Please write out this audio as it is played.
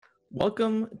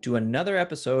Welcome to another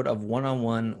episode of One on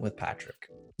One with Patrick.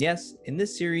 Yes, in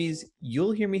this series,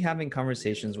 you'll hear me having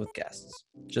conversations with guests,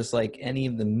 just like any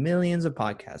of the millions of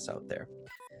podcasts out there.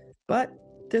 But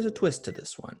there's a twist to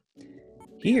this one.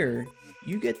 Here,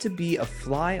 you get to be a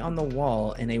fly on the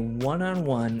wall in a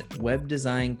one-on-one web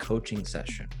design coaching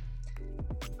session.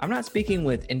 I'm not speaking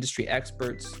with industry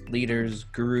experts, leaders,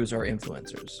 gurus, or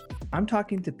influencers. I'm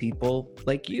talking to people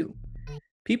like you.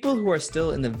 People who are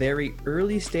still in the very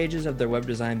early stages of their web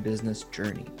design business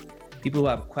journey. People who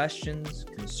have questions,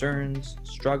 concerns,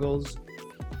 struggles,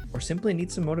 or simply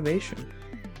need some motivation.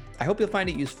 I hope you'll find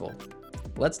it useful.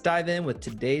 Let's dive in with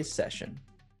today's session.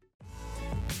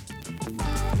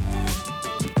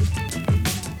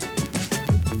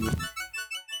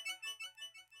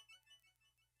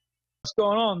 What's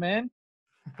going on, man?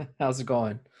 How's it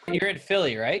going? You're in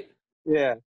Philly, right?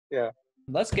 Yeah.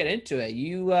 Let's get into it.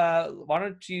 Why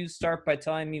don't you start by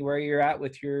telling me where you're at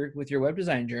with your web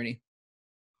design journey?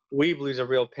 Weebly's a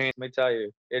real pain. Let me tell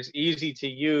you, it's easy to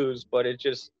use, but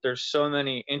there's so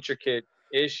many intricate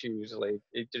issues. Like,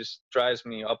 it just drives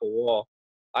me up a wall.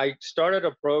 I started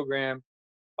a program.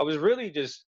 I'm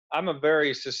a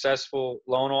very successful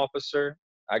loan officer.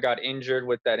 I got injured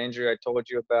with that injury I told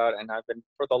you about, and I've been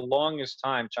for the longest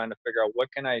time trying to figure out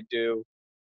what can I do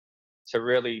to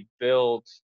really build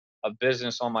a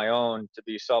business on my own, to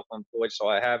be self-employed, so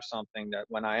I have something that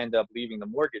when I end up leaving the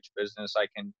mortgage business, I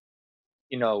can,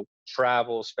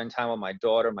 travel, spend time with my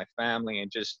daughter, my family,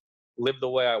 and just live the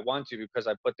way I want to because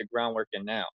I put the groundwork in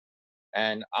now.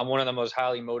 And I'm one of the most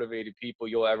highly motivated people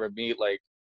you'll ever meet. Like,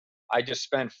 I just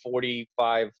spent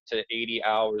 45 to 80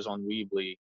 hours on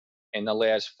Weebly in the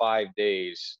last 5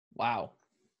 days, Wow.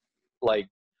 like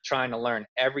trying to learn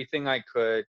everything I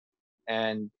could.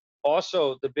 And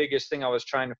also, the biggest thing I was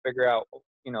trying to figure out,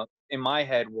 in my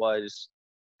head was,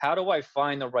 how do I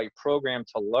find the right program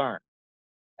to learn?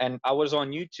 And I was on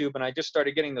YouTube and I just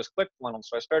started getting those ClickFunnels.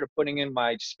 So I started putting in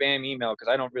my spam email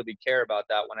because I don't really care about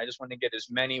that one. I just wanted to get as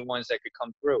many ones that could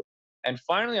come through. And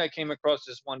finally, I came across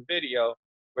this one video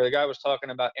where the guy was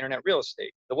talking about internet real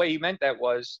estate. The way he meant that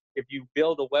was, if you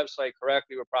build a website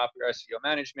correctly with proper SEO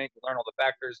management, you learn all the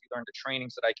factors, you learn the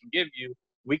trainings that I can give you,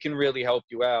 we can really help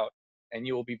you out and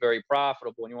you will be very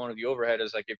profitable. And one of the overhead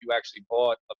is like if you actually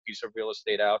bought a piece of real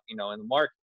estate out, in the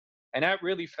market. And that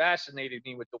really fascinated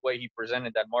me with the way he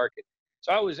presented that market.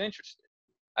 So I was interested.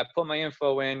 I put my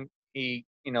info in. They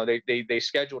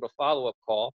scheduled a follow-up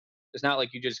call. It's not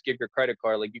like you just give your credit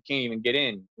card. Like, you can't even get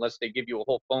in unless they give you a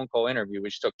whole phone call interview,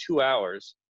 which took 2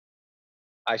 hours.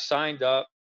 I signed up.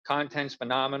 Content's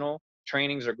phenomenal.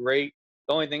 Trainings are great.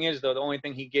 The only thing is, though, the only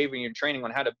thing he gave me in training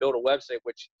on how to build a website,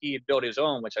 which he had built his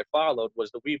own, which I followed,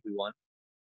 was the Weebly one.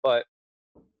 But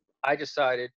I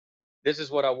decided this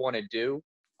is what I want to do.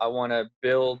 I want to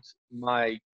build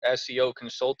my SEO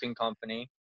consulting company.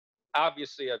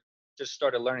 Obviously, I just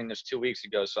started learning this 2 weeks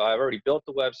ago. So I've already built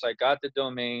the website, got the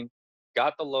domain,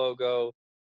 got the logo,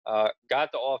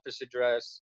 got the office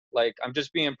address. Like, I'm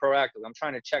just being proactive. I'm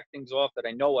trying to check things off that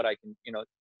I know what I can,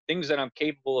 things that I'm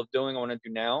capable of doing, I want to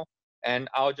do now. And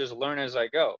I'll just learn as I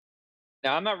go.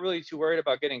 Now, I'm not really too worried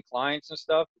about getting clients and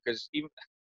stuff because even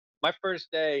my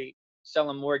first day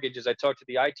selling mortgages, I talked to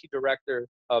the IT director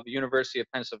of the University of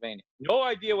Pennsylvania. No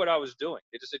idea what I was doing.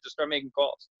 They just said, just start making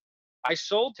calls. I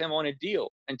sold him on a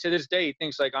deal. And to this day, he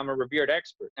thinks like I'm a revered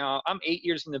expert. Now, I'm 8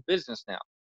 years in the business now.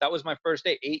 That was my first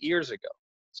day 8 years ago.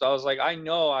 So I was like, I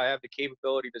know I have the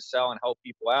capability to sell and help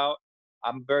people out.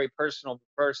 I'm a very personal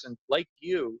person like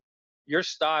you. Your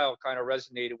style kind of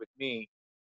resonated with me.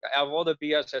 Out of all the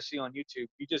BS I see on YouTube,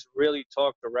 you just really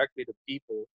talk directly to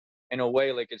people in a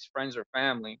way like it's friends or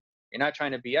family. You're not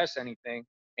trying to BS anything,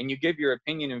 and you give your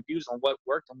opinion and views on what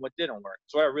worked and what didn't work.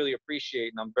 So I really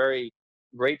appreciate, and I'm very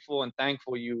grateful and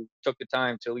thankful you took the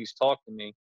time to at least talk to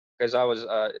me, because I was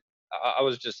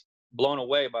just blown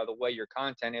away by the way your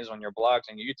content is on your blogs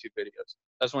and your YouTube videos.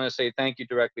 I just want to say thank you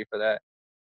directly for that.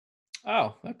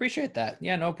 Oh, I appreciate that.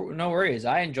 Yeah, no worries.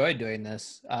 I enjoy doing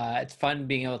this. It's fun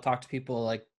being able to talk to people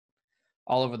like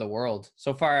all over the world.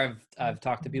 So far, I've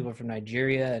talked to people from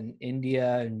Nigeria and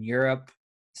India and Europe,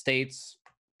 States,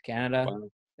 Canada. Wow.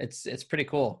 It's pretty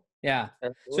cool. Yeah.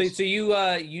 That's So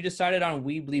awesome. you decided on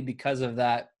Weebly because of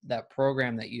that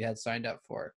program that you had signed up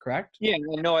for, correct? Yeah, I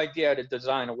had no idea how to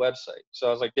design a website. So I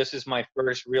was like, this is my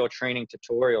first real training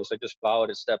tutorials. I just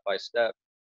followed it step by step.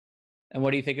 And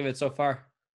what do you think of it so far?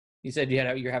 You said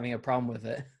you're having a problem with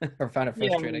it or found it Yeah, I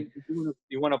frustrating. mean, if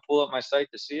you want to pull up my site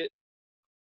to see it?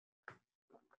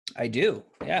 I do.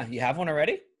 Yeah. You have one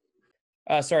already?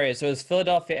 Sorry. So it's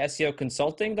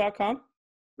PhiladelphiaSEOconsulting.com.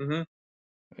 Mm-hmm.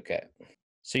 Okay.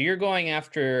 So you're going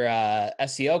after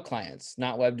SEO clients,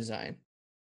 not web design.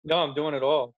 No, I'm doing it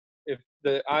all. If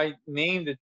I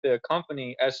named the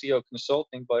company SEO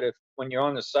Consulting, but if when you're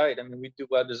on the site, I mean, we do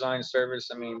web design service.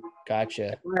 I mean,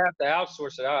 Gotcha. if I have to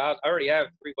outsource it, I already have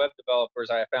 3 web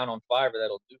developers I found on Fiverr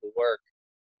that'll do the work,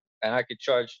 and I could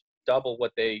charge double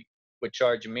what they would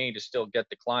charge me to still get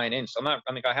the client in. So I'm not.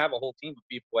 I mean, I have a whole team of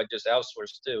people I just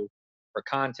outsource to for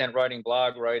content writing,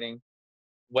 blog writing,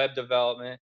 web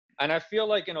development, and I feel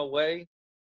like in a way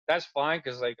that's fine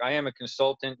because like I am a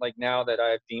consultant like now that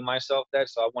I've deemed myself that,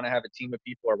 so I want to have a team of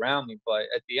people around me. But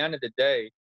at the end of the day,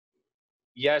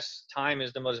 yes, time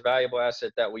is the most valuable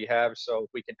asset that we have. So if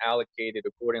we can allocate it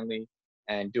accordingly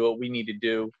and do what we need to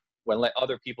do, when let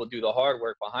other people do the hard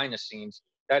work behind the scenes,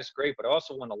 that's great. But I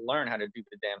also want to learn how to do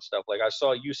the damn stuff. Like I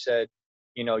saw you said,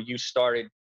 you started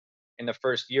in the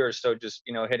first year or so just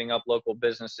hitting up local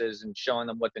businesses and showing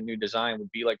them what the new design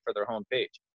would be like for their homepage.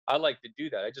 I like to do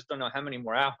that. I just don't know how many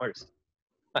more hours.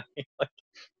 Like,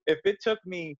 if it took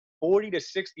me 40 to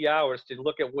 60 hours to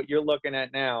look at what you're looking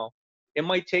at now, it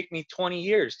might take me 20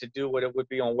 years to do what it would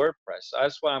be on WordPress. So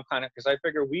that's why I'm kind of, because I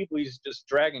figure Weebly is just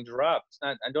drag and drop. It's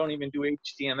not, I don't even do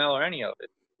HTML or any of it,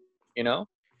 you know?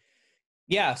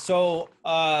 Yeah. So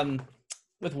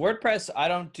with WordPress, I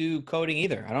don't do coding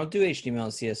either. I don't do HTML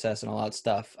and CSS and all that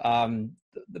stuff.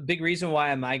 The big reason why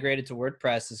I migrated to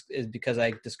WordPress is because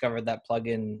I discovered that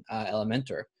plugin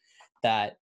Elementor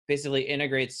that basically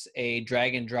integrates a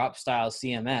drag and drop style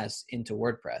CMS into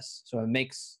WordPress. So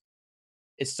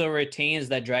it still retains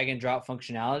that drag and drop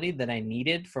functionality that I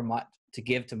needed to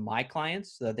give to my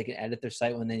clients so that they can edit their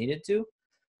site when they needed to,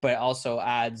 but it also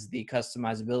adds the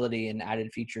customizability and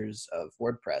added features of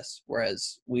WordPress,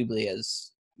 whereas Weebly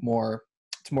it's more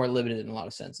limited in a lot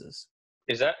of senses.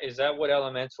 Is that what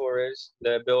Elementor is?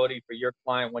 The ability for your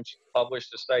client, once you publish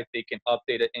the site, they can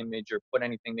update an image or put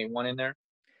anything they want in there?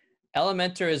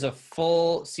 Elementor is a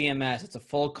full CMS. It's a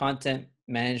full content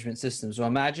management system. So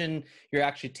imagine you're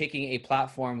actually taking a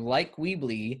platform like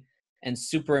Weebly and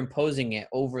superimposing it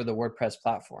over the WordPress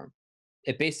platform.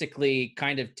 It basically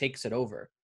kind of takes it over.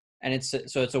 And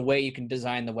it's a way you can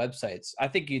design the websites. I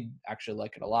think you'd actually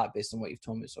like it a lot based on what you've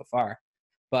told me so far.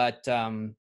 But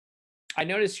I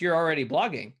noticed you're already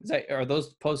blogging. Are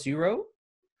those posts you wrote?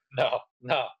 No,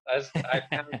 no. I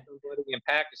found somebody in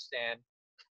Pakistan.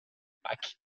 I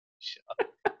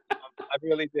I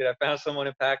really did. I found someone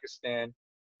in Pakistan.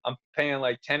 I'm paying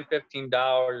like $10,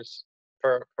 $15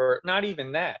 for not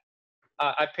even that.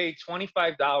 I paid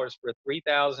 $25 for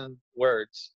 3,000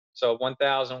 words, so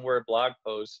 1,000 word blog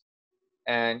post,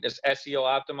 and it's SEO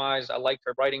optimized. I liked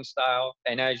her writing style,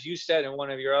 and as you said in one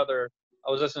of your other,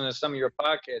 I was listening to some of your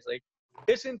podcasts. Like,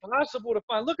 it's impossible to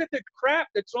find. Look at the crap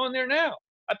that's on there now.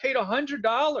 I paid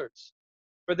 $100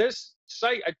 for this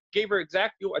site. I gave her I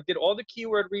did all the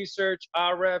keyword research,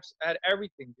 RFs, I had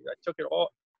everything. Dude. I took it all,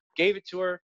 gave it to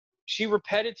her. She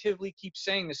repetitively keeps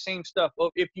saying the same stuff. Oh,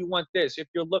 if you want this, if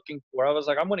you're looking for, I was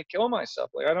like, I'm going to kill myself.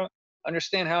 Like, I don't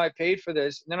understand how I paid for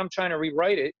this. And then I'm trying to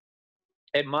rewrite it.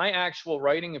 And my actual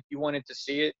writing, if you wanted to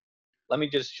see it, let me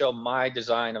just show my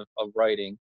design of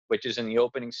writing, which is in the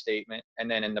opening statement.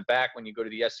 And then in the back, when you go to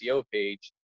the SEO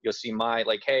page, you'll see my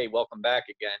like, hey, welcome back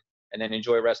again, and then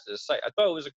enjoy the rest of the site. I thought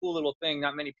it was a cool little thing.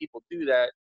 Not many people do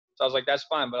that. So I was like, that's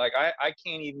fine. But like, I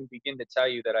can't even begin to tell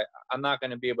you that I'm not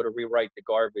going to be able to rewrite the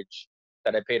garbage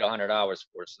that I paid $100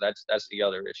 for. So that's the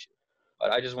other issue.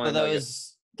 But I just want So to know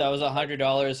that was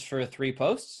 $100 for 3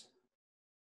 posts?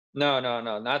 No, no,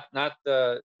 no, not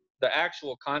the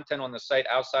actual content on the site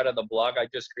outside of the blog I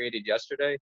just created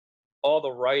yesterday. All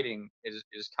the writing is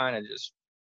kind of just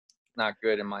not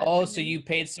good in my Oh, so opinion. you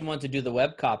paid someone to do the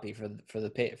web copy for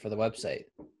the website,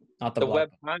 not the The blog.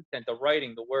 web content, the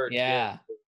writing, the words, yeah, Yeah.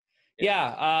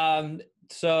 yeah. Yeah.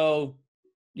 So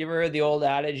you ever heard the old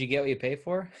adage, you get what you pay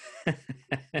for?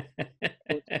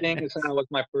 Well, seeing as how it was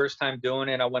my first time doing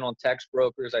it, I went on Text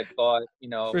Brokers. I thought,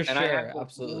 For and I have sure. this one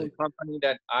Absolutely. company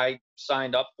that I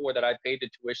signed up for that I paid the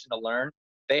tuition to learn.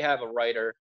 They have a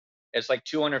writer. It's like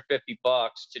 $250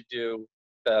 to do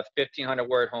the 1,500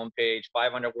 word homepage,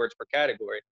 500 words per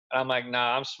category. And I'm like,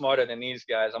 nah, I'm smarter than these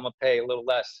guys. I'm gonna pay a little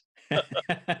less.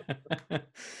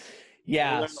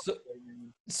 Yeah.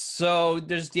 So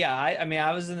I mean,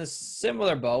 I was in a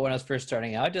similar boat when I was first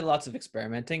starting out. I did lots of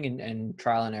experimenting and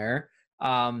trial and error.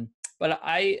 But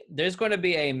there's going to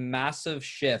be a massive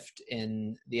shift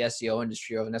in the SEO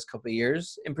industry over the next couple of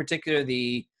years, in particular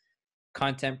the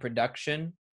content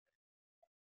production.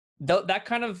 That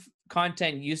kind of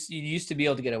content you used to be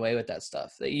able to get away with that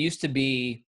stuff. That used to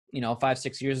be,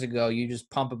 5-6 years ago, you just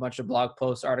pump a bunch of blog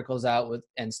posts, articles out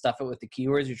and stuff it with the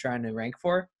keywords you're trying to rank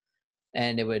for,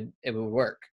 and it would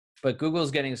work. but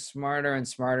Google's getting smarter and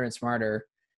smarter and smarter,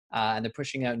 and they're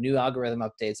pushing out new algorithm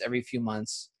updates every few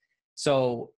months.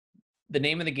 So the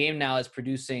name of the game now is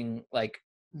producing like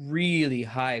really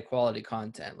high quality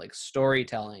content, like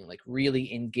storytelling, like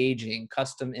really engaging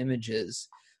custom images,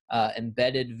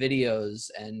 embedded videos,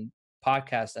 and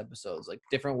podcast episodes, like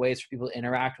different ways for people to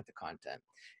interact with the content.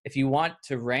 If you want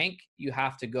to rank, you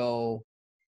have to go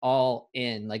all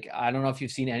in. Like, I don't know if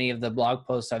you've seen any of the blog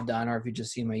posts I've done or if you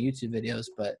just seen my YouTube videos,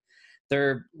 but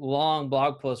they're long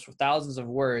blog posts for thousands of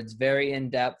words, very in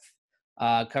depth,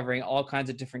 covering all kinds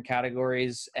of different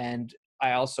categories. And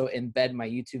I also embed my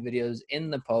YouTube videos in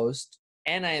the post,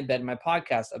 and I embed my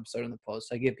podcast episode in the post.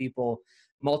 So I give people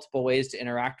multiple ways to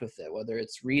interact with it, whether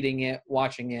it's reading it,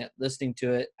 watching it, listening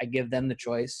to it. I give them the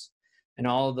choice. And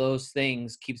all of those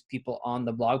things keeps people on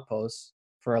the blog posts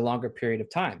for a longer period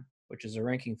of time, which is a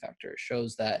ranking factor. It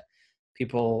shows that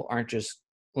people aren't just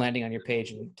landing on your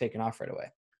page and taking off right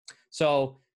away.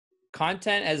 So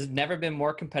content has never been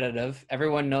more competitive.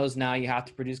 Everyone knows now you have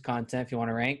to produce content if you want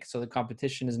to rank. So the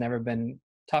competition has never been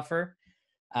tougher,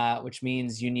 which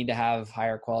means you need to have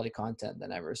higher quality content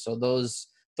than ever. So those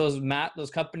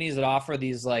companies that offer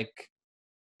these, like,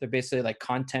 they're basically like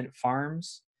content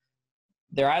farms,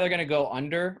 they're either going to go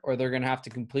under or they're going to have to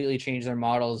completely change their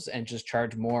models and just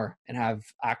charge more and have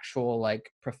actual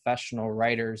like professional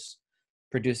writers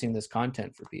producing this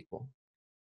content for people.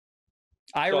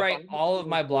 I write all of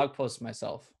my blog posts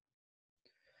myself.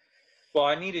 Well,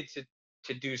 I needed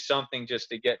to do something just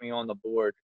to get me on the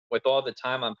board. With all the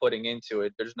time I'm putting into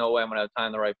it, there's no way I'm gonna have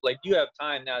time to write. Like, you have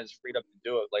time now, is freed up to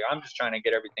do it. Like, I'm just trying to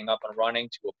get everything up and running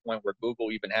to a point where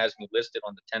Google even has me listed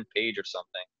on the 10th page or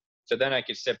something. So then I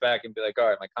could sit back and be like, all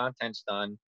right, my content's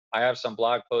done. I have some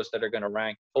blog posts that are gonna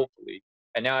rank, hopefully.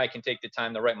 And now I can take the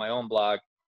time to write my own blog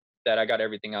that I got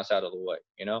everything else out of the way,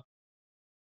 you know?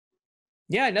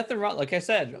 Yeah, nothing wrong. Like I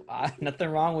said, nothing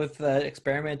wrong with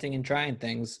experimenting and trying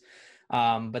things.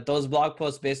 But those blog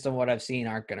posts, based on what I've seen,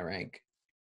 aren't going to rank.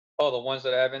 Oh, the ones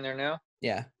that I have in there now?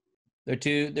 Yeah, they're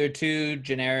too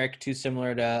generic, too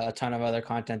similar to a ton of other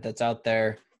content that's out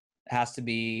there. It has to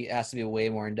be way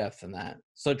more in depth than that.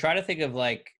 So try to think of,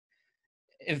 like,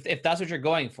 if that's what you're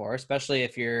going for, especially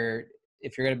if you're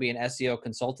going to be an SEO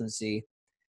consultancy,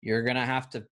 you're going to have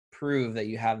to prove that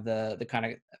you have the kind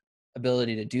of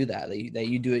ability to do that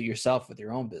you do it yourself with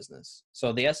your own business.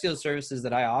 So the SEO services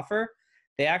that I offer,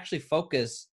 they actually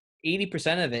focus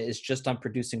 80% of it is just on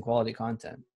producing quality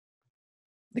content.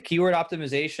 The keyword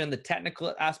optimization, the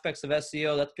technical aspects of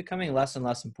SEO, that's becoming less and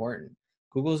less important.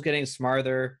 Google's getting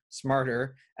smarter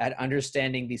at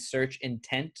understanding the search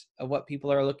intent of what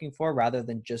people are looking for rather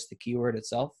than just the keyword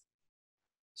itself.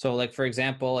 So, like, for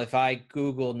example, if I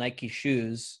Google Nike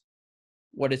shoes,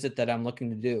 what is it that I'm looking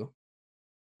to do?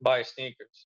 Buy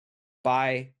sneakers.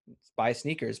 Buy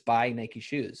sneakers, buy Nike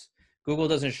shoes. Google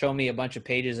doesn't show me a bunch of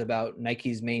pages about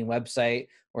Nike's main website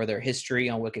or their history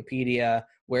on Wikipedia,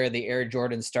 where the Air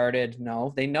Jordan started.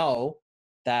 No, they know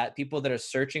that people that are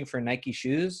searching for Nike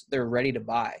shoes, they're ready to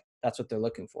buy. That's what they're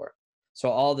looking for. So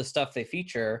all the stuff they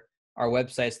feature are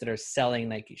websites that are selling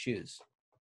Nike shoes.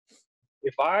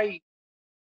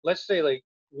 Let's say, like,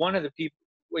 one of the people,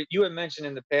 what you had mentioned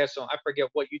in the past, so I forget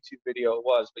what YouTube video it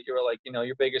was, but you were like,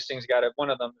 your biggest thing's one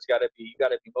of them has got to be, you got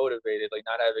to be motivated, like,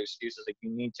 not have excuses. Like, you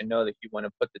need to know that you want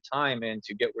to put the time in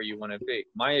to get where you want to be.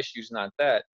 My issue's not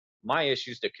that. My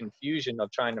issue is the confusion of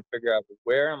trying to figure out,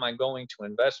 where am I going to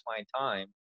invest my time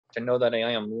to know that I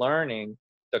am learning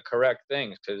the correct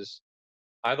things. Because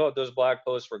I thought those blog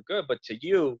posts were good, but to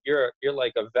you, you're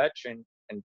like a veteran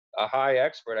and a high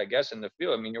expert, I guess, in the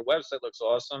field. I mean, your website looks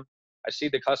awesome. I see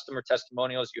the customer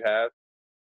testimonials you have.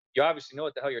 You obviously know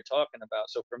what the hell you're talking about.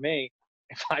 So for me,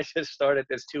 if I just started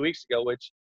this 2 weeks ago,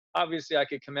 which obviously I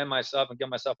could commend myself and give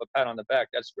myself a pat on the back,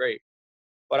 that's great.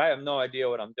 But I have no idea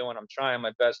what I'm doing. I'm trying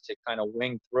my best to kind of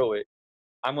wing through it.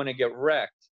 I'm going to get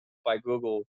wrecked by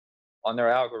Google on their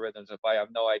algorithms if I have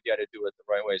no idea how to do it the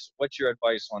right way. So what's your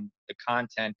advice on the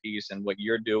content piece and what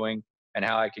you're doing and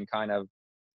how I can kind of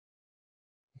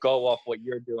go off what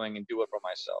you're doing and do it for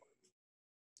myself?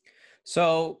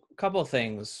 So a couple of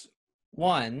things.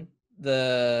 One,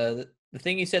 the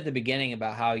thing you said at the beginning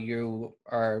about how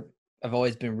have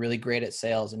always been really great at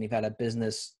sales and you've had a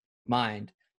business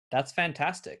mind, that's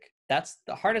fantastic. That's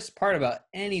the hardest part about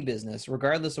any business,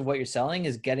 regardless of what you're selling,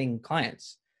 is getting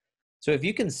clients. So if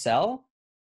you can sell,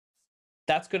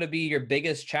 that's going to be your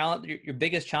biggest challenge. Your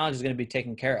biggest challenge is going to be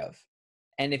taken care of.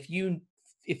 And if you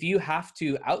have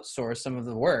to outsource some of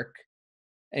the work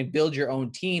and build your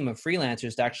own team of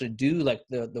freelancers to actually do, like,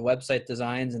 the website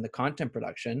designs and the content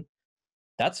production,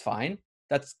 that's fine.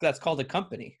 That's called a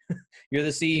company. You're the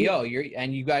CEO.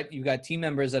 You got team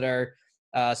members that are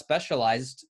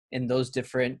specialized in those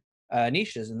different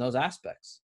niches and those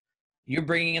aspects. You're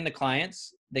bringing in the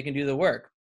clients, they can do the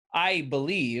work. I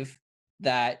believe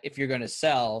that if you're going to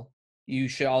sell, you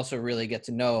should also really get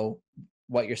to know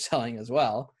what you're selling as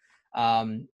well.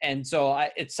 And so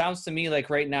it sounds to me like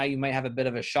right now you might have a bit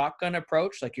of a shotgun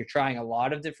approach, like you're trying a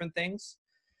lot of different things.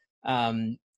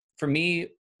 For me,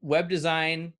 web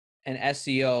design and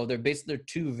SEO, they're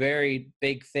two very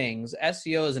big things.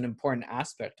 SEO is an important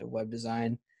aspect of web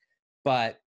design,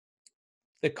 but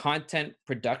the content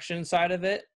production side of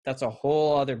it, that's a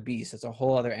whole other beast. It's a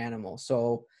whole other animal.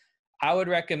 So I would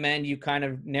recommend you kind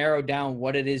of narrow down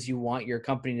what it is you want your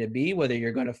company to be, whether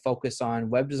you're going to focus on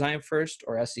web design first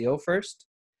or SEO first,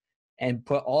 and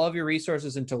put all of your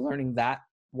resources into learning that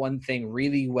one thing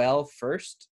really well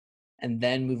first, and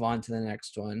then move on to the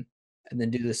next one, and then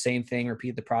do the same thing,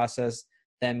 repeat the process,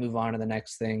 then move on to the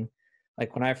next thing.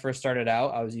 Like when I first started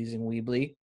out, I was using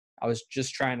Weebly. I was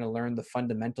just trying to learn the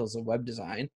fundamentals of web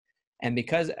design. And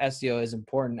because SEO is an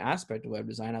important aspect of web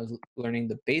design, I was learning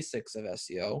the basics of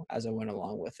SEO as I went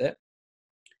along with it.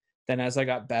 Then as I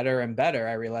got better and better,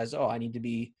 I realized, I need to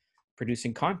be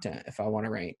producing content if I want to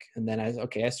rank. And then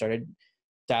I started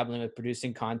dabbling with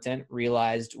producing content,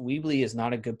 realized Weebly is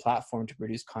not a good platform to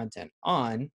produce content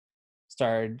on.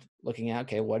 Started looking at,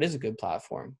 okay, what is a good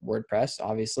platform? WordPress,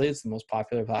 obviously, it's the most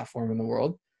popular platform in the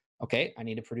world. Okay, I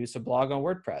need to produce a blog on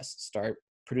WordPress. Start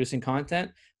producing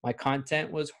content. My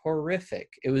content was horrific.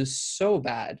 It was so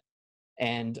bad.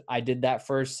 And I did that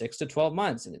for 6 to 12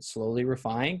 months, and it slowly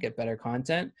refined, get better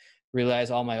content,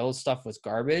 realized all my old stuff was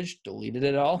garbage, deleted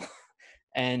it all.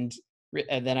 and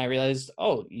then I realized,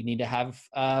 you need to have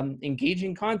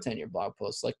engaging content in your blog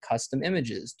posts, like custom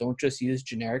images. Don't just use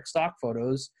generic stock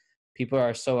photos. People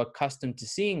are so accustomed to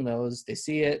seeing those, they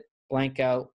see it, blank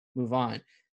out, move on.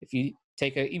 Even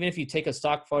if you take a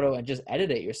stock photo and just edit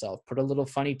it yourself, put a little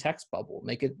funny text bubble,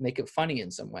 make it funny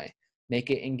in some way, make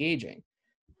it engaging.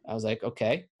 I was like,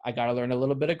 okay, I got to learn a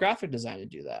little bit of graphic design to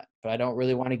do that, but I don't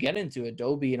really want to get into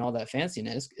Adobe and all that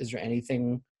fanciness. Is there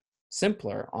anything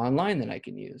simpler online that I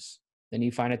can use? Then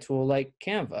you find a tool like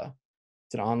Canva.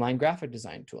 It's an online graphic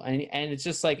design tool. And it's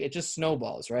just like, it just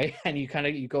snowballs, right? And you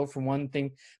go from one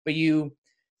thing, but I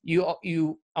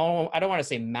don't want to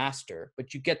say master,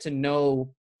 but you get to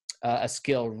know a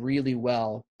skill really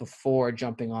well before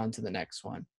jumping on to the next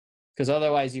one. Because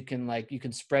otherwise you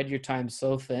can spread your time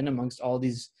so thin amongst all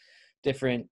these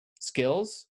different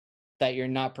skills that you're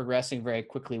not progressing very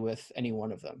quickly with any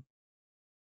one of them.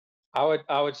 I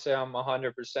would say I'm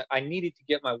 100%. I needed to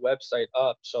get my website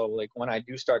up, so like when I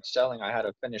do start selling, I had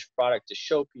a finished product to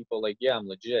show people, like, yeah, I'm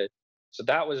legit. So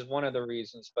that was one of the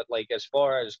reasons. But like as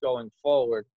far as going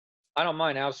forward, I don't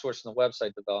mind outsourcing the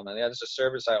website development. That's a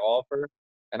service I offer,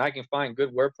 and I can find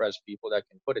good WordPress people that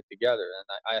can put it together.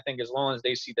 And I think as long as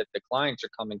they see that the clients are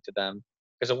coming to them,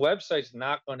 because a website's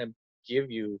not going to give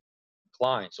you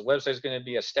clients. A website is going to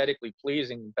be aesthetically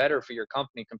pleasing, better for your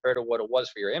company compared to what it was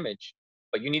for your image.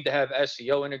 But you need to have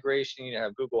SEO integration, you need to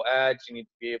have Google Ads, you need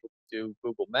to be able to do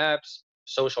Google Maps,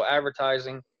 social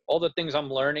advertising, all the things I'm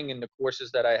learning in the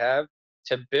courses that I have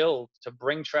to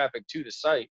bring traffic to the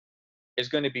site is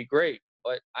going to be great.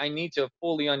 But I need to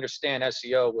fully understand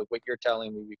SEO with what you're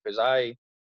telling me, because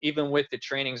even with the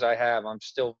trainings I have, I'm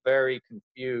still very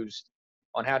confused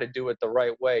on how to do it the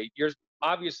right way. You're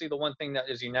obviously the one thing that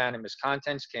is unanimous: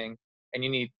 content's king, and you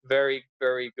need very,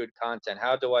 very good content.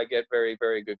 How do I get very,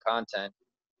 very good content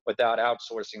without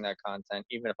outsourcing that content,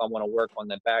 even if I want to work on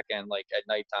the back end, like at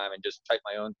nighttime, and just type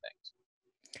my own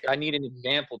things? I need an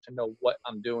example to know what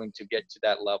I'm doing to get to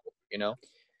that level, you know?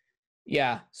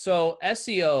 Yeah. So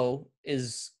SEO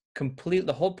is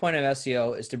the whole point of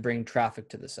SEO is to bring traffic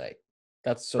to the site.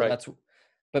 Right.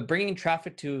 But bringing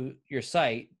traffic to your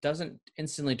site doesn't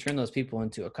instantly turn those people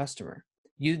into a customer.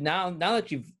 Now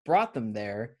that you've brought them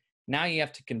there, now you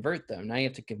have to convert them. Now you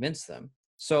have to convince them.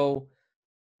 So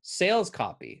sales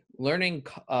copy, learning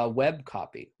web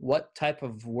copy, what type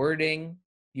of wording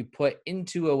you put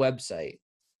into a website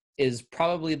is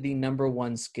probably the number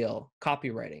one skill,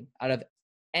 copywriting, out of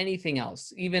anything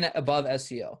else, even above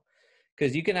SEO.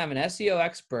 Because you can have an SEO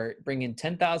expert bring in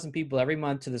 10,000 people every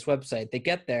month to this website. They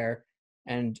get there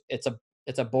and it's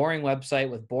a boring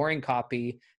website with boring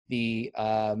copy. The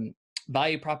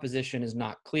value proposition is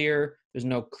not clear. There's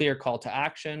no clear call to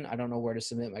action. I don't know where to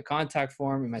submit my contact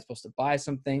form. Am I supposed to buy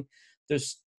something?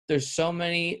 There's so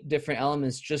many different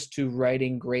elements just to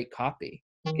writing great copy,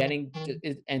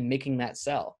 and making that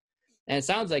sell. And it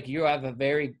sounds like you have a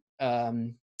very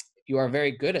you are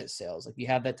very good at sales. Like you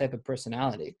have that type of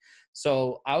personality.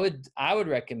 So I would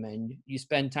recommend you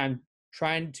spend time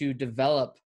trying to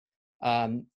develop,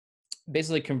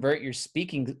 basically convert your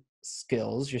speaking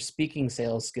skills, your speaking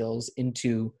sales skills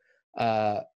into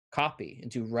copy,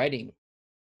 into writing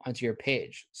onto your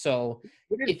page. So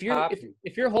What is if copy?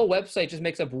 if your whole website just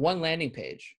makes up one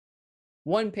page.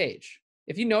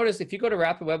 If you notice, if you go to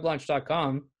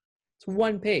rapidweblaunch.com, it's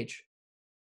one page.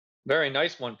 Very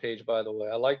nice one page, by the way.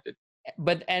 I liked it.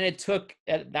 But and it took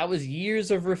that was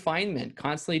years of refinement,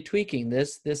 constantly tweaking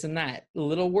this and that,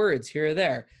 little words here or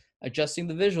there, adjusting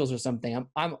the visuals or something.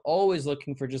 I'm always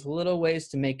looking for just little ways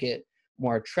to make it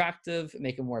more attractive,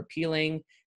 make it more appealing,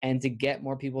 and to get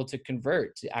more people to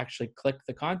convert, to actually click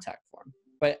the contact form.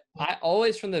 But I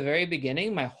always, from the very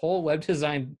beginning, my whole web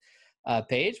design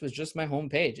page was just my home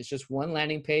page. It's just one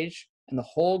landing page, and the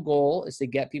whole goal is to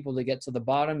get people to get to the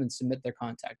bottom and submit their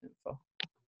contact info.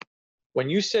 When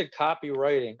you said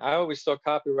copywriting, I always thought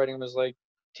copywriting was like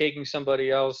taking somebody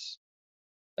else,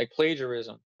 like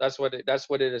plagiarism. That's what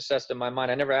it assessed in my mind.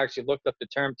 I never actually looked up the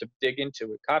term to dig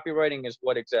into it. Copywriting is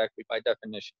what exactly by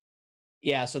definition?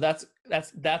 Yeah, so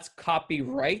that's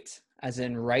copyright, as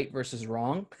in right versus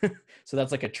wrong. So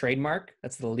that's like a trademark.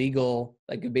 That's the legal,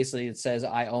 like basically it says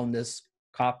I own this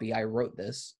copy, I wrote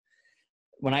this.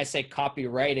 When I say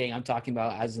copywriting, I'm talking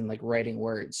about as in like writing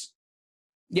words.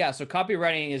 Yeah, so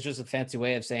copywriting is just a fancy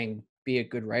way of saying be a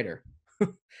good writer.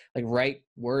 Like write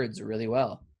words really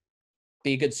well.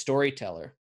 Be a good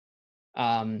storyteller. A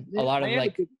lot I of am a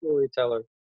like, good storyteller.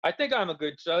 I think I'm a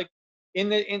good, so like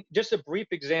in just a brief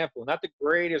example, not the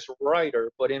greatest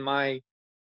writer, but in my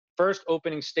first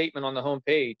opening statement on the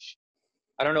homepage,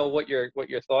 I don't know what your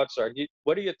thoughts are.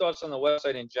 What are your thoughts on the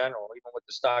website in general, even with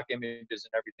the stock images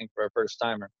and everything for a first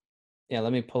timer? yeah,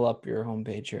 let me pull up your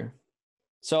homepage here.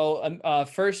 So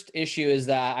first issue is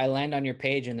that I land on your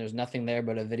page and there's nothing there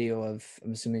but a video of,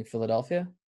 I'm assuming, Philadelphia.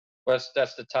 That's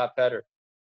the top header.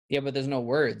 Yeah, but there's no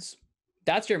words.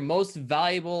 That's your most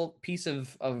valuable piece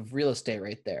of real estate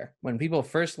right there. When people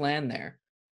first land there,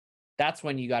 that's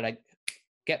when you got to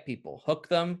get people, hook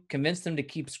them, convince them to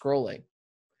keep scrolling.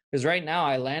 Because right now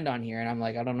I land on here and I'm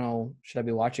like, I don't know, should I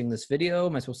be watching this video?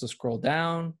 Am I supposed to scroll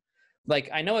down?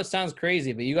 Like, I know it sounds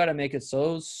crazy, but you got to make it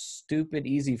so stupid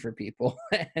easy for people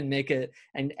and make it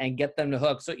and get them to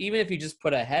hook. So even if you just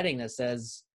put a heading that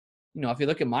says, you know, if you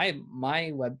look at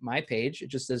my page, it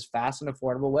just says fast and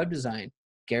affordable web design,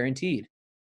 guaranteed.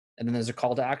 And then there's a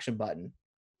call to action button.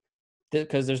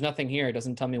 Because there's nothing here, it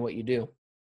doesn't tell me what you do.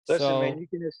 Listen, man, So you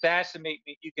can assassinate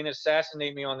me. You can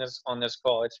assassinate me on this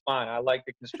call. It's fine. I like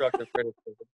the constructive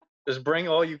criticism. Just bring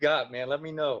all you got, man. Let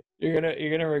me know. you're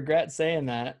gonna regret saying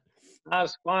that.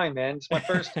 That's fine, man. It's my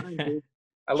first time, dude.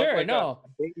 I look Sure, like no, a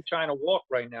baby trying to walk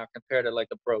right now compared to like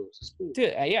the pros. It's cool.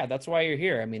 dude, yeah, that's why you're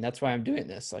here. I mean, that's why I'm doing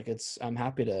this. Like, I'm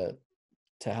happy to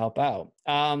help out.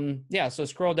 Yeah, so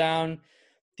scroll down.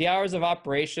 The hours of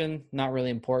operation, not really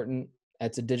important.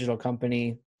 It's a digital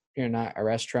company. You're not a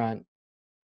restaurant.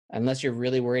 Unless you're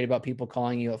really worried about people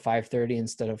calling you at 5:30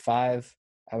 instead of 5,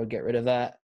 I would get rid of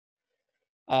that.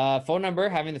 Phone number,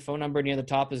 having the phone number near the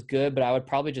top is good, but I would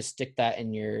probably just stick that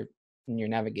in your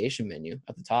navigation menu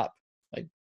at the top. Like,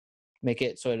 make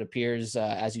it so it appears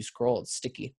as you scroll. It's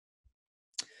sticky.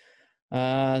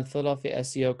 Philadelphia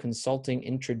SEO consulting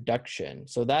introduction.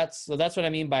 So that's what I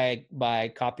mean by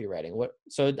copywriting.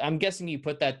 So I'm guessing you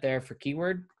put that there for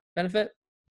keyword benefit.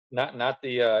 Not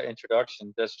the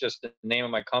introduction. That's just the name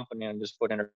of my company, and just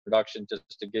put introduction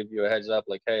just to give you a heads up.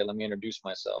 Like, hey, let me introduce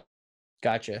myself.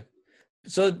 Gotcha.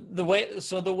 So the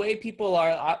way people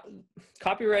are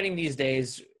copywriting these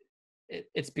days,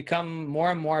 it's become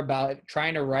more and more about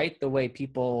trying to write the way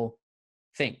people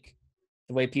think,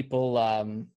 the way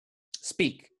people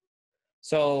speak.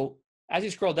 So as you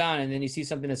scroll down and then you see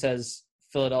something that says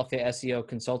Philadelphia SEO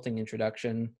consulting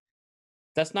introduction,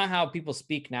 that's not how people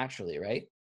speak naturally, right?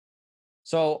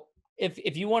 So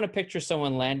if you want to picture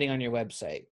someone landing on your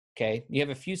website, okay, you have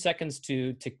a few seconds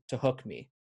to hook me.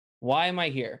 Why am I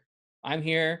here? I'm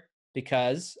here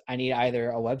because I need either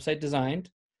a website designed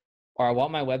or I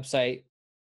want my website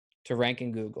to rank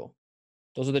in Google.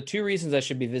 Those are the two reasons I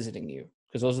should be visiting you,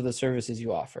 because those are the services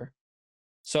you offer.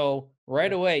 So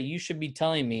right away, you should be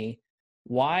telling me,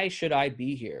 why should I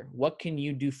be here? What can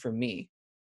you do for me?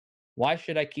 Why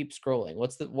should I keep scrolling?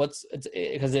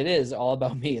 Because it is all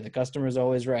about me. The customer is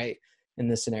always right in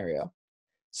this scenario.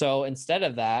 So instead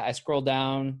of that, I scroll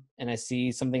down and I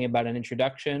see something about an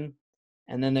introduction,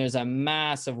 and then there's a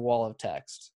massive wall of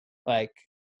text. Like,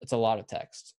 it's a lot of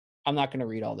text. I'm not going to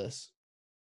read all this.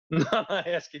 No, I'm not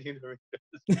asking you to read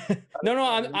it.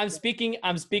 No, I'm speaking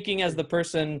as the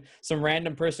person, some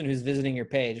random person who's visiting your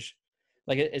page.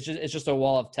 Like it's just a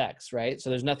wall of text, right? So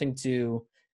there's nothing to,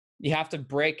 you have to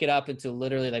break it up into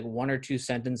literally like one or two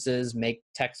sentences, make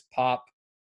text pop,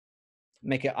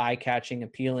 make it eye-catching,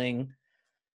 appealing.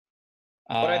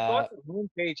 But I thought the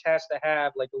homepage has to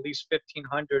have like at least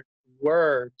 1,500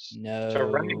 words to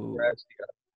rank for No, SEO.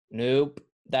 nope.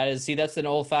 That's an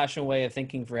old-fashioned way of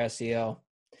thinking for SEO.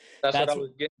 That's what I That's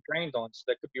was getting trained on. So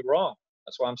that could be wrong.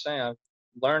 That's what I'm saying. I'm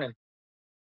learning.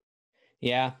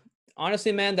 Yeah.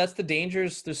 Honestly, man, that's the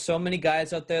dangers. There's so many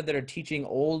guys out there that are teaching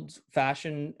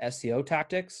old-fashioned SEO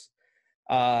tactics.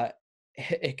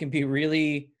 It can be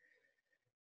really,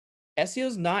 SEO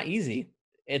is not easy.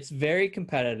 It's very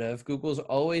competitive. Google's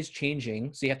always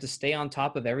changing, so you have to stay on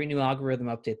top of every new algorithm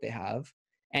update they have,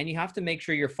 and you have to make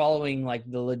sure you're following like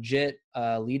the legit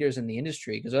leaders in the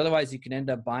industry, because otherwise you can end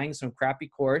up buying some crappy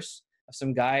course of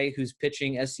some guy who's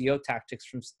pitching SEO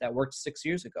tactics that worked 6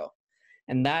 years ago.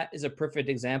 And that is a perfect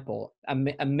example.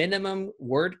 A minimum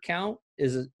word count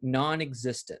is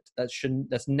non-existent.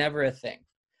 That's never a thing.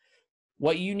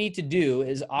 What you need to do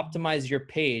is optimize your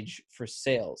page for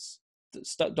sales.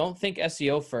 Don't think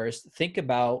SEO first. Think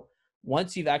about,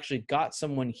 once you've actually got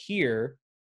someone here,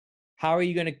 how are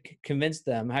you going to convince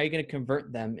them? How are you going to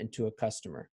convert them into a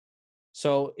customer?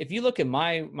 So if you look at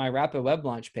my Rapid Web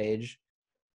Launch page,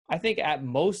 I think at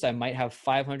most I might have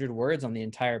 500 words on the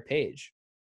entire page.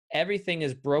 Everything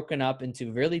is broken up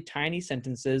into really tiny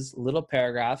sentences, little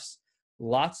paragraphs,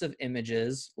 lots of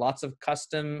images, lots of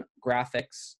custom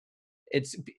graphics.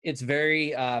 It's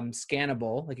very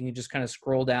scannable. Like you can just kind of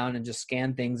scroll down and just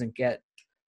scan things and get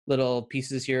little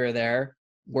pieces here or there.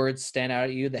 Words stand out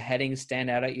at you. The headings stand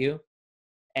out at you.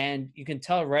 And you can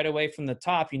tell right away from the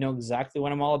top, you know exactly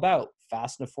what I'm all about.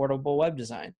 Fast and affordable web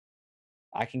design.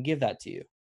 I can give that to you.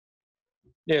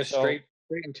 Yeah, So, straight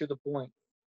and to the point.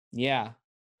 Yeah.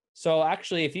 So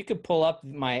actually, if you could pull up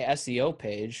my SEO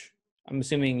page, I'm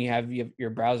assuming you have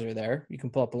your browser there. You can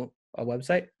pull up a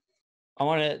website.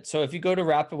 So if you go to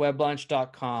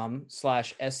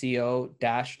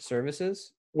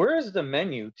rapidweblaunch.com/SEO-services. Where is the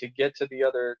menu to get to the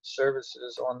other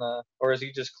services or is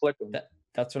he just clicking?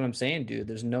 That's what I'm saying, dude.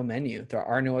 There's no menu. There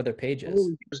are no other pages.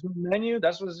 Oh, there's no menu?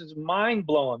 That's what's mind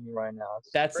blowing me right now.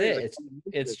 That's crazy.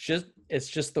 it. It's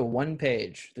just the one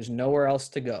page. There's nowhere else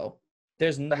to go.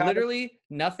 There's literally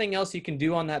nothing else you can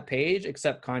do on that page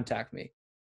except contact me.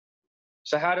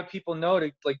 So how do people know to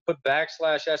like put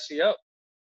 /SEO?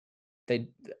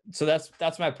 So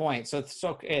that's my point. So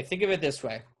okay, think of it this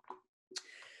way.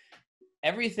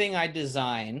 Everything I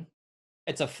design,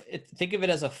 think of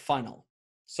it as a funnel.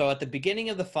 So at the beginning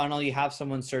of the funnel, you have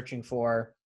someone searching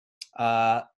for,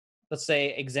 let's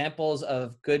say, examples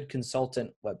of good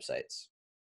consultant websites.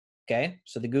 Okay,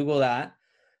 so they Google that.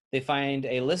 They find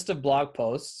a list of blog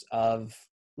posts of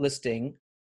listing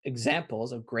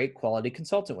examples of great quality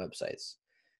consultant websites.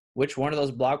 Which one of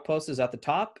those blog posts is at the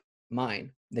top?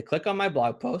 Mine. They click on my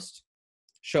blog post,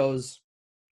 shows,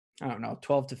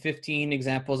 12 to 15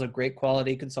 examples of great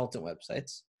quality consultant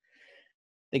websites.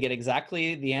 They get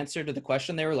exactly the answer to the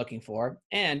question they were looking for.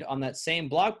 And on that same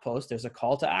blog post, there's a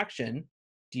call to action.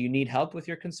 Do you need help with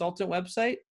your consultant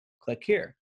website? Click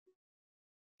here.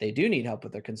 They do need help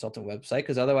with their consultant website,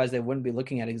 because otherwise they wouldn't be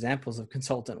looking at examples of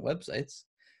consultant websites.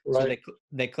 Right. So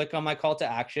they click on my call to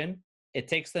action. It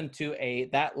takes them to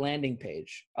that landing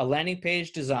page, a landing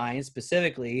page designed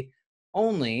specifically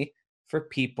only for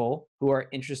people who are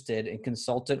interested in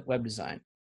consultant web design.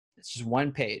 It's just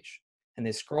one page, and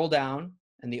they scroll down,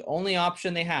 and the only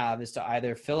option they have is to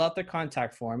either fill out their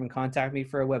contact form and contact me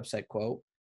for a website quote,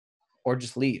 or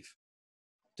just leave.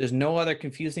 There's no other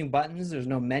confusing buttons. There's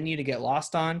no menu to get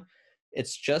lost on.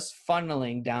 It's just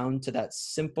funneling down to that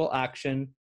simple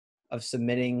action of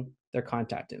submitting their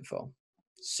contact info.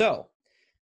 So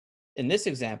in this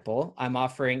example, I'm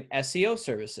offering SEO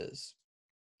services.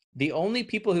 The only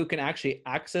people who can actually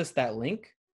access that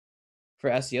link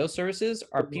for SEO services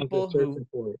are people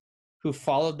who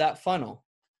followed that funnel,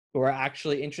 who are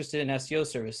actually interested in SEO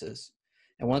services.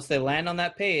 And once they land on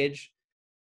that page,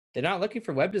 they're not looking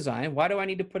for web design. Why do I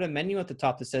need to put a menu at the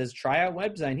top that says try out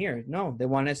web design here? No, they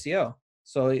want SEO.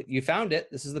 So you found it.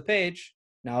 This is the page.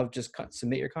 Now just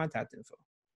submit your contact info.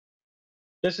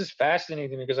 This is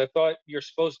fascinating because I thought you're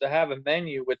supposed to have a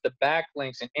menu with the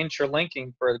backlinks and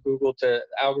interlinking for Google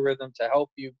algorithm to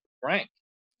help you rank.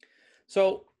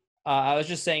 So I was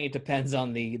just saying it depends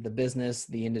on the business,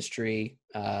 the industry,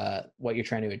 what you're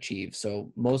trying to achieve.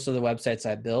 So most of the websites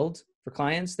I build for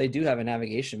clients, they do have a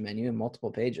navigation menu and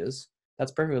multiple pages.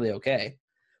 That's perfectly okay.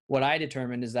 what I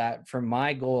determined is that for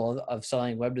my goal of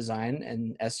selling web design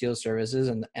and SEO services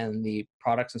and the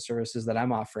products and services that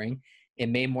I'm offering, it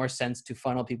made more sense to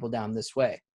funnel people down this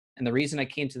way. And the reason I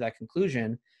came to that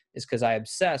conclusion is because I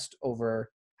obsessed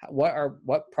over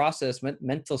what process,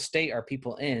 mental state are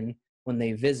people in when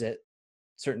they visit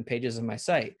certain pages of my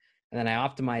site. And then I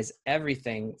optimize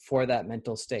everything for that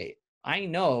mental state. I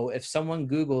know if someone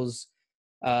Googles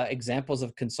examples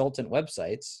of consultant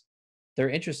websites, they're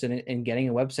interested in getting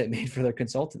a website made for their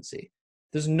consultancy.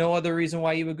 There's no other reason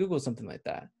why you would Google something like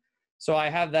that. So I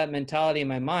have that mentality in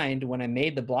my mind when I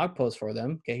made the blog post for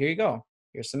them. Okay, here you go.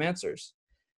 Here's some answers.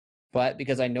 But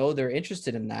because I know they're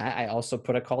interested in that, I also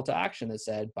put a call to action that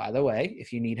said, by the way,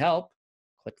 if you need help,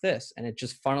 click this. And it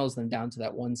just funnels them down to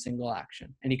that one single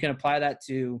action. And you can apply that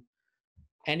to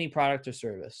any product or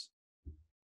service.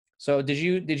 So did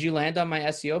you land on my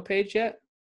SEO page yet?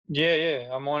 Yeah,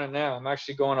 I'm on it now. I'm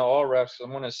actually going to Ahrefs. I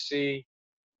want to see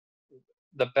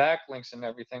the backlinks and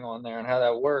everything on there and how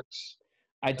that works.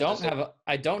 I don't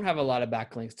have a lot of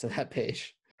backlinks to that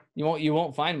page. You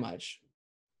won't find much.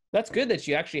 That's good that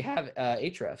you actually have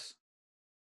Ahrefs.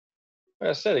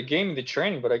 Like I said, it gave me the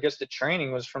training, but I guess the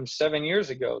training was from 7 years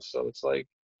ago. So it's like,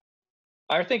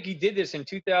 I think he did this in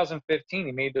 2015.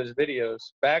 He made those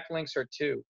videos. Backlinks are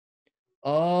 2.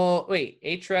 Oh, wait,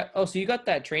 Ahrefs. Oh, so you got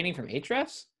that training from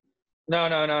Ahrefs? No.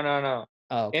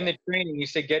 Oh, okay. In the training, you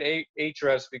said get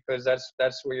Ahrefs because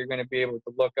that's where you're going to be able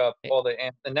to look up all the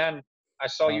and then I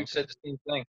saw you said the same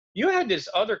thing. You had this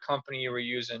other company you were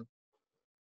using,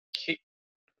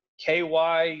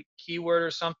 KY keyword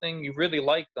or something. You really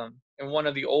liked them in one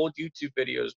of the old YouTube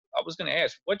videos. I was going to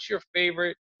ask, what's your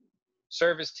favorite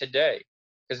service today?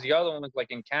 Because the other one was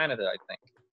like in Canada, I think.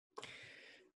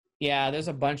 Yeah, there's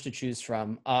a bunch to choose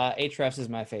from. Ahrefs is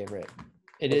my favorite.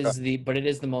 It is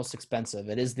the most expensive.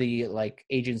 It is the like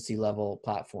agency level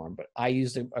platform, but I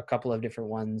used a couple of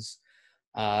different ones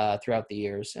throughout the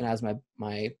years. And as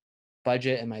my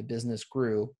budget and my business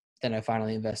grew, then I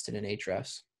finally invested in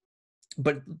Ahrefs.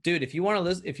 But dude, if you want to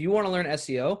learn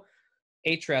SEO,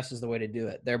 Ahrefs is the way to do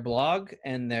it. Their blog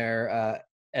and their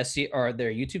SEO or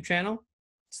their YouTube channel,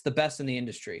 it's the best in the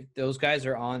industry. Those guys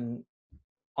are on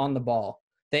the ball.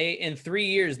 In 3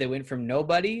 years, they went from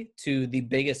nobody to the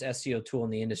biggest SEO tool in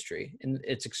the industry, and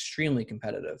it's extremely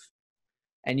competitive.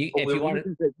 And if you want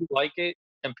to like it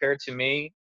compared to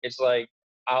me, it's like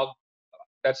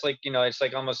that's like, it's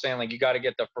like almost saying like you got to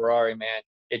get the Ferrari, man.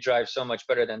 It drives so much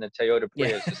better than the Toyota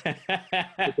Prius.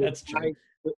 Yeah. That's true.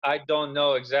 I don't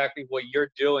know exactly what you're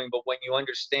doing, but when you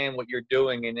understand what you're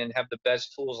doing and then have the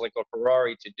best tools like a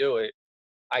Ferrari to do it,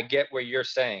 I get what you're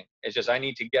saying. It's just I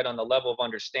need to get on the level of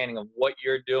understanding of what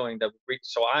you're doing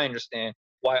so I understand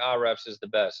why Ahrefs is the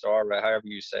best, or however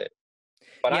you say it.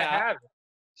 But yeah, I have it.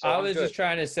 So I was just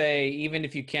trying to say, even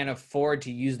if you can't afford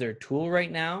to use their tool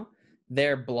right now,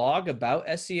 their blog about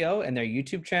SEO and their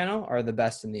YouTube channel are the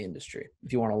best in the industry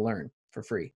if you want to learn for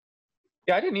free.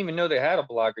 Yeah, I didn't even know they had a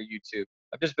blog or YouTube.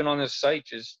 I've just been on this site.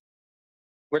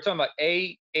 We're talking about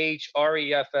ahrefs.com,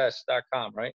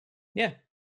 right? Yeah.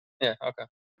 Yeah, okay.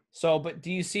 So, but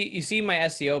you see my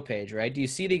SEO page, right? Do you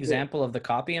see the example of the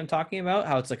copy I'm talking about?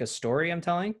 How it's like a story I'm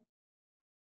telling?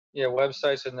 Yeah,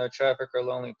 websites with no traffic are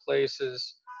lonely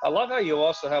places. I love how you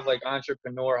also have like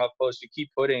Entrepreneur HuffPost. You keep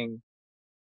putting,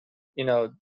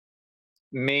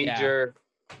 major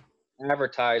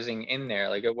advertising in there.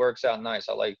 Like it works out nice.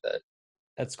 I like that.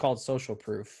 That's called social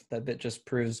proof. That just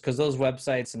proves, because those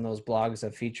websites and those blogs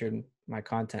have featured my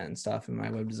content and stuff in my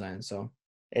web design. So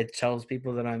it tells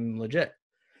people that I'm legit.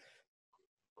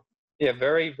 Yeah,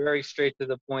 very, very straight to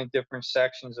the point, different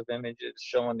sections of images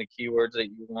showing the keywords that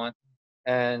you want.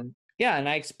 And yeah, and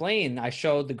I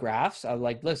showed the graphs. I was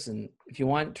like, listen, if you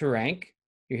want to rank,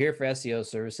 you're here for SEO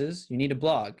services, you need a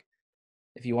blog.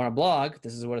 If you want a blog,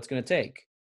 this is what it's going to take.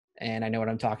 And I know what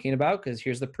I'm talking about because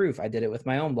here's the proof. I did it with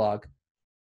my own blog.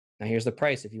 Now here's the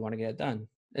price if you want to get it done.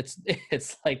 It's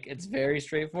very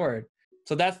straightforward.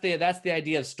 So that's the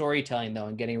idea of storytelling though,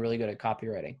 and getting really good at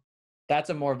copywriting.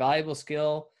 That's a more valuable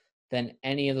skill than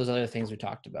any of those other things we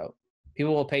talked about.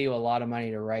 People will pay you a lot of money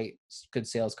to write good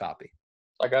sales copy.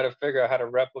 I got to figure out how to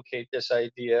replicate this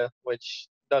idea, which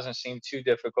doesn't seem too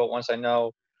difficult once I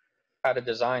know how to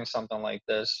design something like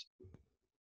this.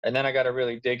 And then I got to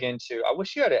really dig into, I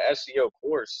wish you had an SEO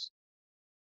course.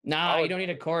 Nah, you don't need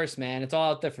a course, man. It's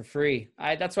all out there for free.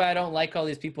 That's why I don't like all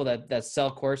these people that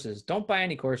sell courses. Don't buy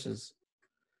any courses.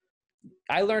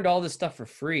 I learned all this stuff for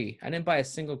free. I didn't buy a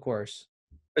single course.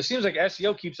 It seems like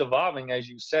SEO keeps evolving, as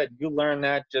you said. You learned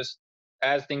that just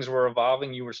as things were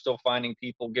evolving, you were still finding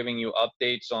people giving you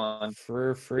updates on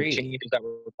for free changes that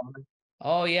were coming.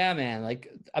 Oh yeah, man.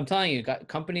 Like I'm telling you,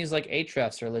 companies like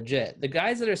Ahrefs are legit. The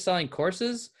guys that are selling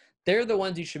courses, they're the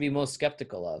ones you should be most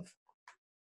skeptical of.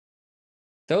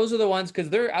 Those are the ones because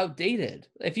they're outdated.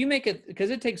 If you make it, because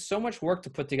it takes so much work to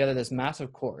put together this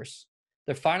massive course,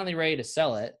 they're finally ready to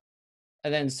sell it,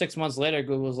 and then 6 months later,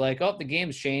 Google's like, "Oh, the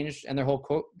game's changed, and their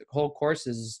whole course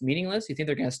is meaningless." You think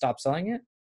they're going to stop selling it?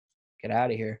 Get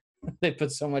out of here. They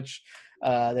put so much,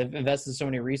 they've invested so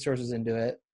many resources into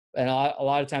it, and a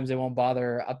lot of times they won't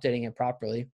bother updating it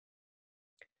properly.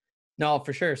 No,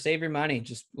 for sure. Save your money.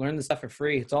 Just learn the stuff for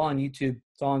free. It's all on YouTube.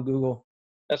 It's all on Google.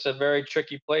 That's a very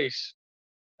tricky place.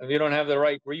 If you don't have the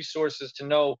right resources to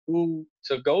know who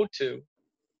to go to,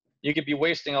 you could be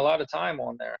wasting a lot of time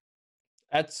on there.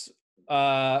 That's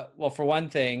well, for one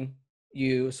thing,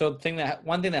 one thing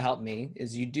that helped me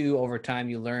is you do over time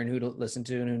you learn who to listen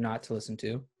to and who not to listen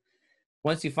to.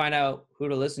 Once you find out who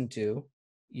to listen to,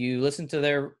 you listen to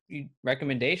their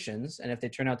recommendations, and if they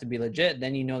turn out to be legit,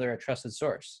 then you know they're a trusted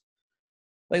source.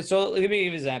 Like, so let me give you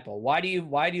an example. Why do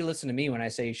you listen to me when I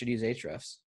say you should use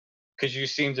Ahrefs? Because you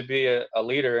seem to be a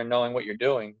leader in knowing what you're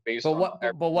doing based But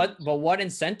on what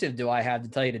incentive do I have to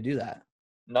tell you to do that?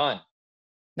 none.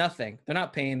 Nothing. They're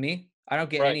not paying me. I don't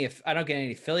get Right.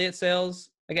 any affiliate sales.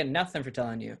 I get nothing for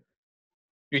telling you.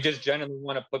 You just genuinely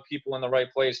want to put people in the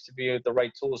right place to be the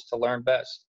right tools to learn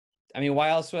best. I mean, why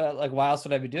else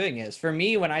would I be doing this? For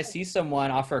me, when I see someone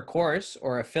offer a course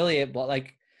or affiliate, but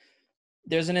like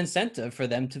there's an incentive for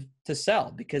them to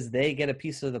sell because they get a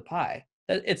piece of the pie.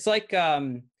 It's like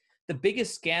the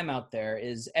biggest scam out there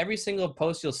is every single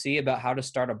post you'll see about how to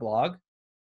start a blog,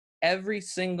 every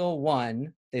single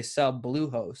one they sell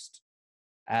Bluehost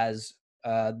as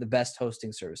the best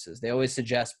hosting services. They always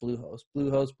suggest Bluehost,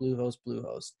 Bluehost, Bluehost,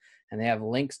 Bluehost, and they have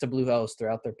links to Bluehost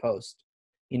throughout their post.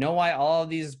 You know why all of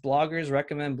these bloggers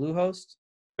recommend Bluehost?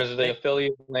 Because of the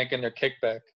affiliate link and their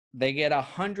kickback. They get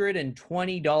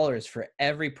 $120 for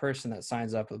every person that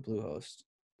signs up with Bluehost.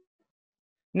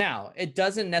 Now, it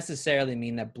doesn't necessarily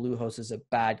mean that Bluehost is a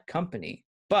bad company,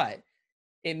 but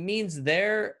it means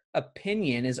their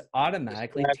opinion is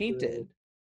automatically tainted.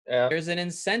 Yeah. There's an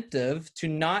incentive to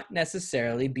not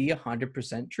necessarily be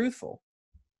 100% truthful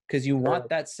because you want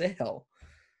that sale.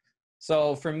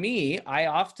 So for me, I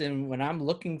often, when I'm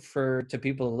looking to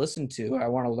people to listen to, I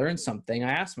want to learn something,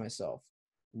 I ask myself,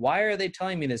 why are they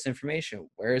telling me this information?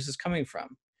 Where is this coming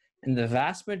from? And the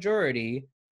vast majority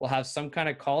will have some kind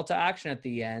of call to action at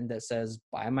the end that says,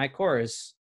 buy my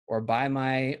course or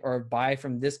buy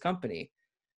from this company.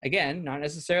 Again, not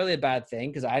necessarily a bad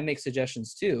thing because I make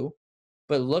suggestions too,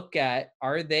 but look at,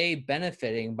 are they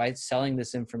benefiting by selling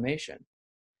this information?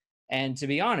 And to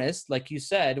be honest, like you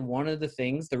said, one of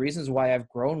the reasons why I've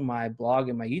grown my blog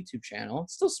and my YouTube channel,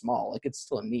 it's still small, like it's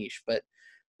still a niche, but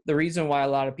the reason why a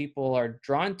lot of people are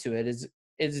drawn to it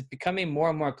is becoming more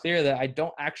and more clear that I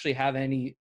don't actually have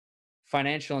any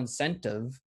financial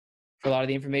incentive for a lot of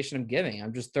the information I'm giving.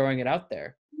 I'm just throwing it out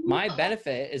there. My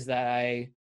benefit is that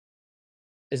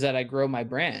I grow my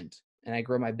brand and I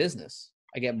grow my business.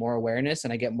 I get more awareness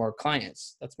and I get more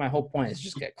clients. That's my whole point, is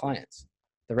just get clients.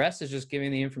 The rest is just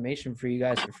giving the information for you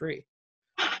guys for free.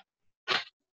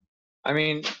 I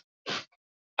mean,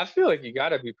 I feel like you got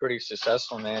to be pretty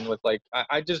successful, man. With like,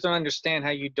 I just don't understand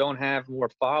how you don't have more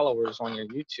followers on your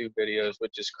YouTube videos,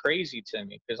 which is crazy to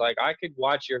me. Because like, I could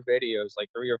watch your videos like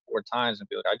 3 or 4 times and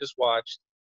be like, I just watched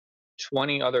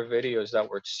 20 other videos that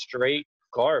were straight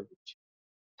garbage.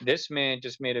 This man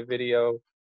just made a video,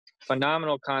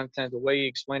 phenomenal content. The way he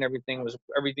explained everything was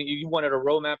everything. You wanted a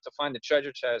roadmap to find the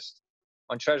treasure chest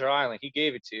on Treasure Island. He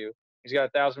gave it to you. He's got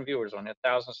 1,000 viewers on it,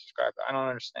 1,000 subscribers. I don't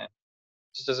understand.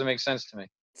 It just doesn't make sense to me.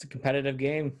 It's a competitive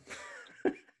game.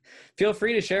 Feel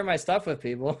free to share my stuff with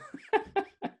people.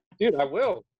 Dude, I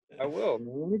will.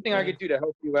 Anything I could do to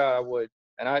help you out, I would.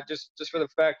 And I just for the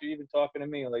fact you're even talking to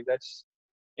me, like that's,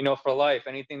 for life.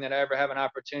 Anything that I ever have an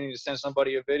opportunity to send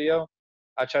somebody a video,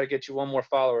 I try to get you one more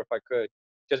follower if I could,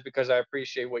 just because I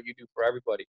appreciate what you do for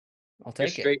everybody. I'll You're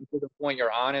take it. straight and to the point.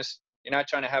 You're honest. You're not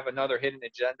trying to have another hidden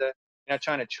agenda. You're not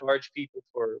trying to charge people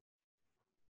for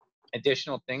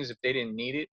additional things if they didn't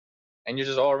need it. And you're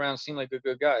just all around seem like a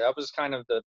good guy. That was kind of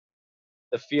the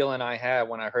feeling I had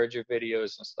when I heard your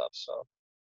videos and stuff. So,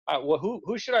 well,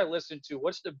 who should I listen to?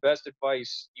 What's the best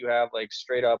advice you have, like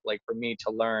straight up, like for me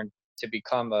to learn to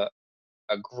become a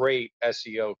great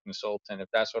SEO consultant, if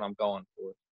that's what I'm going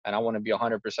for, and I want to be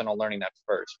 100% on learning that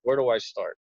first? Where do I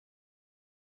start?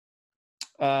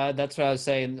 That's what I was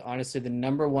saying. Honestly, the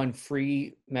number one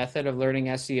free method of learning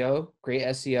SEO, great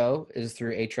SEO, is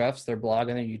through Ahrefs, their blog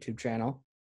and their YouTube channel.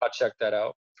 I'll check that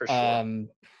out for sure.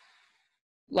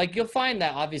 like you'll find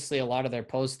that obviously a lot of their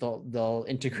posts they'll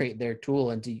integrate their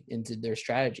tool into their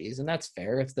strategies, and that's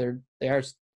fair if they are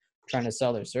trying to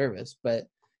sell their service. But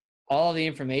all the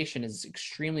information is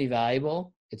extremely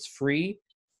valuable. It's free,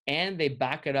 and they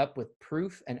back it up with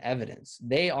proof and evidence.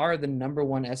 They are the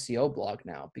 #1 SEO blog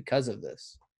now because of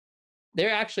this.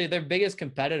 They're actually their biggest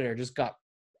competitor just got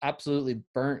absolutely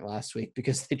burnt last week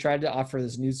because they tried to offer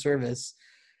this new service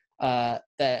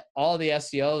that all the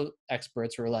SEO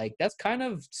experts were like, that's kind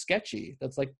of sketchy.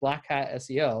 That's like black hat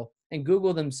SEO. And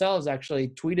Google themselves actually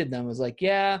tweeted them, was like,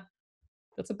 yeah,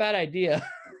 that's a bad idea.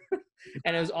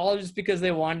 And it was all just because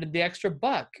they wanted the extra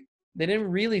buck. They didn't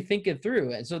really think it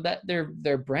through. And so that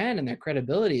their brand and their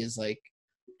credibility is like,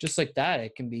 just like that,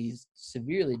 it can be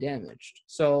severely damaged.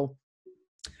 So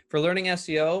for learning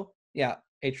SEO, yeah,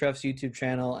 Ahrefs YouTube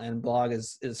channel and blog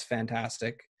is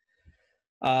fantastic.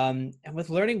 And with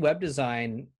learning web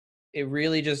design, it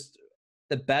really just,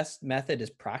 the best method is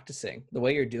practicing the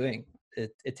way you're doing.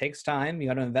 It takes time. You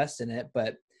got to invest in it,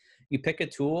 but you pick a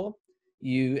tool,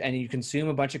 you consume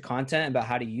a bunch of content about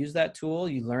how to use that tool.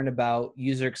 You learn about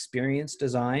user experience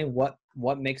design,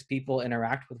 what makes people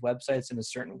interact with websites in a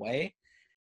certain way.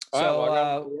 So I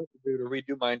got to do to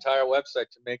redo my entire website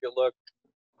to make it look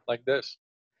like this.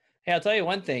 Hey, I'll tell you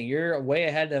one thing. You're way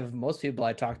ahead of most people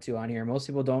I talk to on here. Most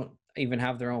people don't even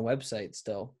have their own website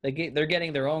still. They're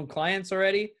getting their own clients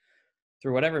already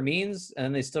through whatever means,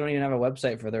 and they still don't even have a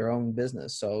website for their own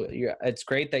business. So it's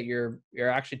great that you're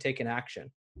actually taking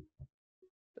action.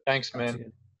 Thanks,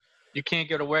 man. You can't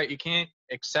go to where you can't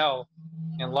excel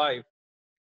in life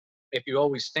if you're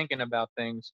always thinking about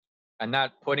things and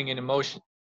not putting it in motion.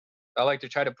 I like to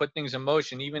try to put things in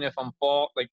motion, even if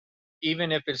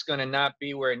even if it's going to not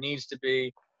be where it needs to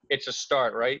be. It's a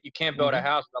start, right? You can't build a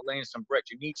house without laying some bricks.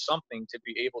 You need something to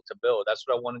be able to build. That's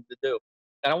what I wanted to do.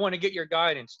 And I want to get your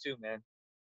guidance too, man.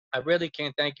 I really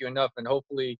can't thank you enough. And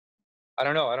hopefully, I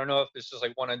don't know if this is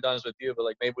like one and done's with you, but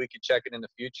like maybe we could check it in the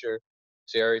future,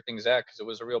 see how everything's at, because it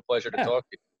was a real pleasure to talk to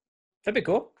you. That'd be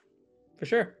cool. For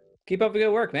sure. Keep up the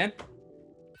good work, man.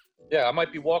 Yeah, I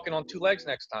might be walking on 2 legs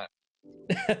next time.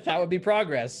 That would be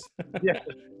progress. Yeah.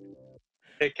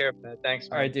 Take care, man. Thanks,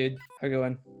 man. All right, dude. Have a good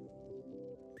one.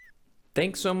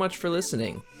 Thanks so much for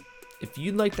listening. If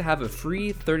you'd like to have a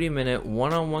free 30-minute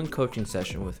one-on-one coaching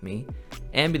session with me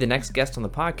and be the next guest on the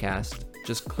podcast,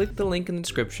 just click the link in the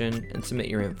description and submit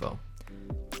your info.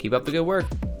 Keep up the good work.